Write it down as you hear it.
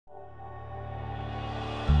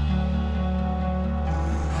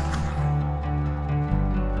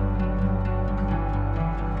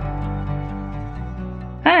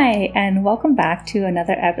Hi, and welcome back to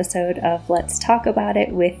another episode of Let's Talk About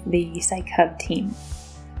It with the Psych Hub team.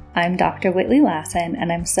 I'm Dr. Whitley Lassen,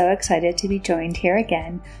 and I'm so excited to be joined here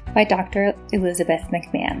again by Dr. Elizabeth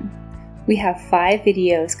McMahon. We have 5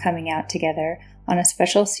 videos coming out together on a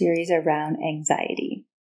special series around anxiety.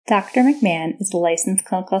 Dr. McMahon is a licensed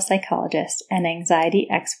clinical psychologist and anxiety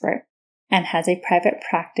expert and has a private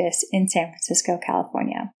practice in San Francisco,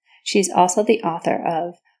 California. She's also the author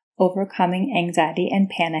of Overcoming Anxiety and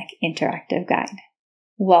Panic Interactive Guide.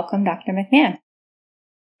 Welcome, Dr. McMahon.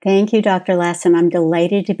 Thank you, Dr. Lassen. I'm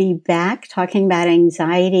delighted to be back. Talking about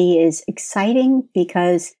anxiety is exciting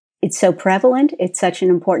because it's so prevalent. It's such an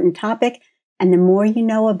important topic. And the more you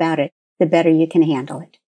know about it, the better you can handle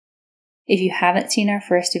it. If you haven't seen our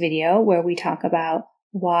first video where we talk about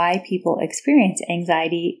why people experience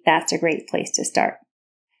anxiety, that's a great place to start.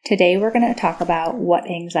 Today, we're going to talk about what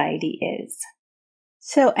anxiety is.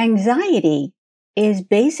 So anxiety is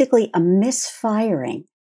basically a misfiring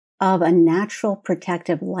of a natural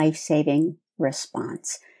protective life-saving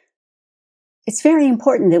response. It's very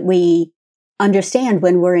important that we understand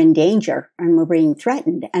when we're in danger and we're being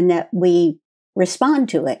threatened and that we respond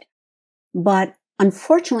to it. But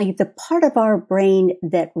unfortunately, the part of our brain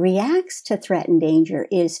that reacts to threat and danger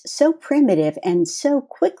is so primitive and so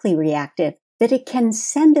quickly reactive that it can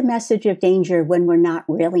send a message of danger when we're not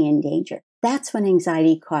really in danger. That's when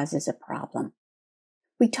anxiety causes a problem.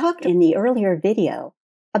 We talked in the earlier video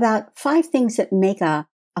about 5 things that make a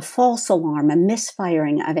false alarm, a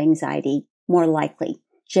misfiring of anxiety more likely.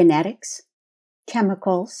 Genetics,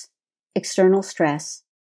 chemicals, external stress,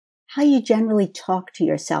 how you generally talk to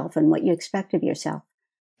yourself and what you expect of yourself,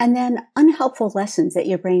 and then unhelpful lessons that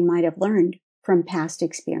your brain might have learned from past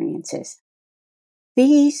experiences.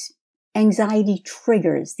 These anxiety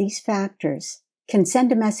triggers, these factors, can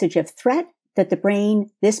send a message of threat that the brain,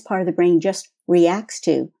 this part of the brain, just reacts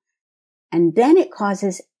to. And then it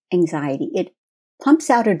causes anxiety. It pumps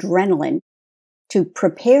out adrenaline to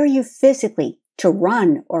prepare you physically to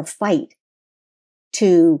run or fight,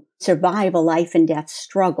 to survive a life and death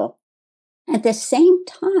struggle. At the same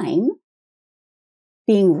time,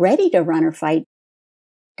 being ready to run or fight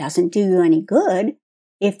doesn't do you any good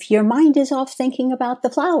if your mind is off thinking about the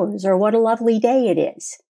flowers or what a lovely day it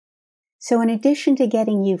is. So in addition to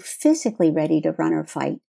getting you physically ready to run or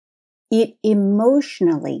fight, it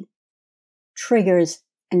emotionally triggers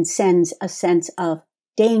and sends a sense of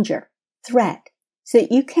danger, threat, so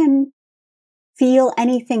that you can feel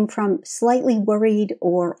anything from slightly worried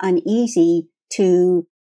or uneasy to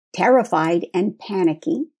terrified and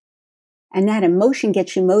panicky. And that emotion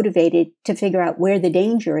gets you motivated to figure out where the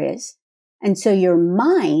danger is. And so your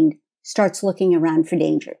mind starts looking around for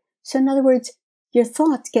danger. So in other words, your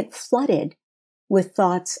thoughts get flooded with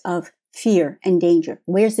thoughts of fear and danger.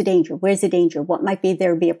 Where's the danger? Where's the danger? What might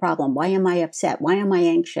there be a problem? Why am I upset? Why am I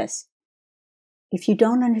anxious? If you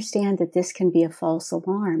don't understand that this can be a false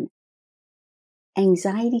alarm,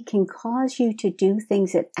 anxiety can cause you to do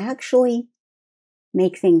things that actually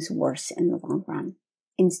make things worse in the long run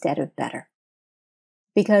instead of better.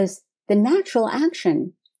 Because the natural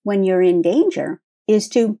action when you're in danger is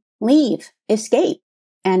to leave, escape,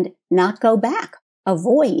 and not go back,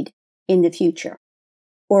 avoid in the future.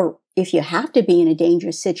 Or if you have to be in a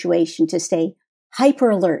dangerous situation, to stay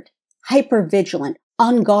hyper alert, hyper vigilant,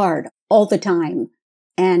 on guard all the time,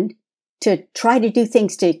 and to try to do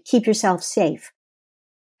things to keep yourself safe.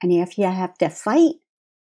 And if you have to fight,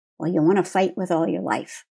 well, you want to fight with all your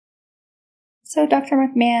life. So, Dr.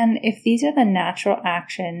 McMahon, if these are the natural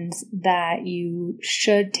actions that you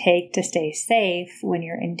should take to stay safe when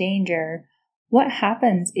you're in danger, what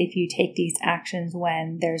happens if you take these actions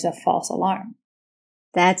when there's a false alarm?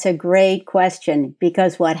 That's a great question,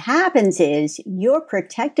 because what happens is your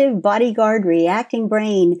protective bodyguard reacting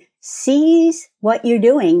brain sees what you're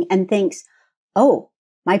doing and thinks, oh,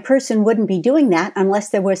 my person wouldn't be doing that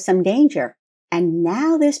unless there was some danger. And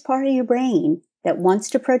now this part of your brain that wants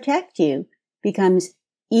to protect you becomes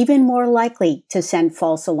even more likely to send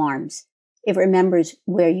false alarms. It remembers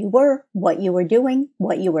where you were, what you were doing,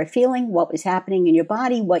 what you were feeling, what was happening in your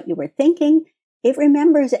body, what you were thinking. It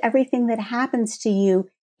remembers everything that happens to you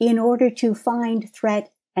in order to find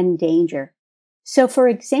threat and danger. So, for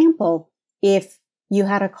example, if you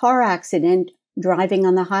had a car accident driving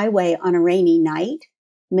on the highway on a rainy night,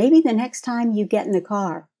 maybe the next time you get in the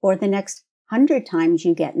car or the next 100 times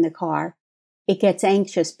you get in the car, it gets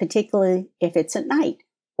anxious, particularly if it's at night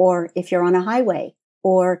or if you're on a highway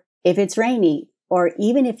or if it's rainy, or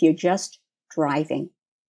even if you're just driving.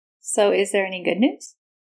 So is there any good news?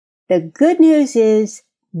 The good news is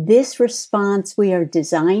this response we are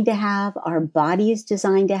designed to have, our body is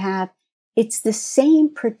designed to have, It's the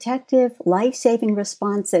same protective, life-saving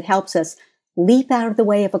response that helps us leap out of the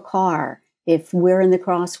way of a car if we're in the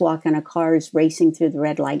crosswalk and a car is racing through the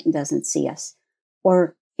red light and doesn't see us.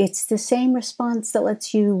 Or it's the same response that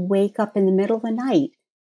lets you wake up in the middle of the night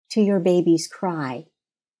to your baby's cry.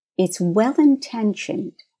 It's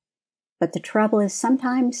well-intentioned, but the trouble is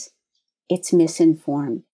sometimes it's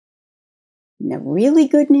misinformed. And the really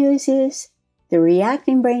good news is the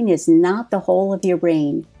reacting brain is not the whole of your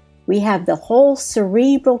brain. We have the whole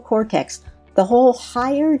cerebral cortex, the whole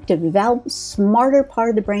higher, developed, smarter part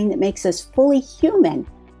of the brain that makes us fully human,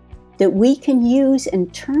 that we can use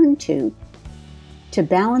and turn to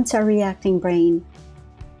balance our reacting brain,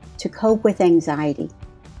 to cope with anxiety,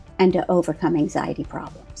 and to overcome anxiety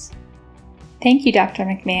problems. Thank you, Dr.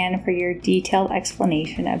 McMahon, for your detailed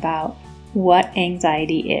explanation about what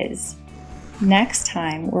anxiety is. Next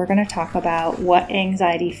time, we're going to talk about what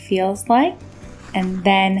anxiety feels like and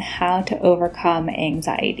then how to overcome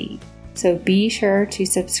anxiety. So be sure to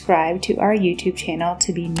subscribe to our YouTube channel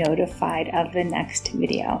to be notified of the next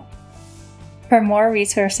video. For more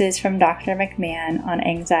resources from Dr. McMahon on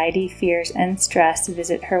anxiety, fears, and stress,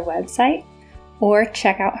 visit her website or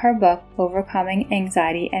check out her book, Overcoming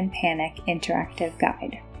Anxiety and Panic Interactive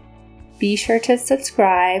Guide. Be sure to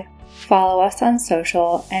subscribe, follow us on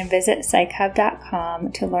social, and visit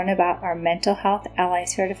psychhub.com to learn about our Mental Health Ally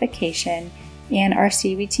certification and our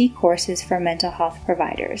CBT courses for mental health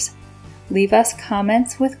providers. Leave us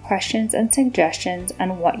comments with questions and suggestions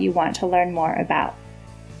on what you want to learn more about.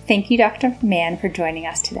 Thank you, Dr. McMahon, for joining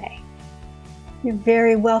us today. You're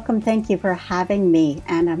very welcome. Thank you for having me.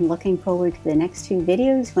 And I'm looking forward to the next 2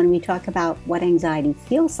 videos when we talk about what anxiety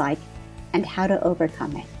feels like and how to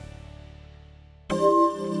overcome it.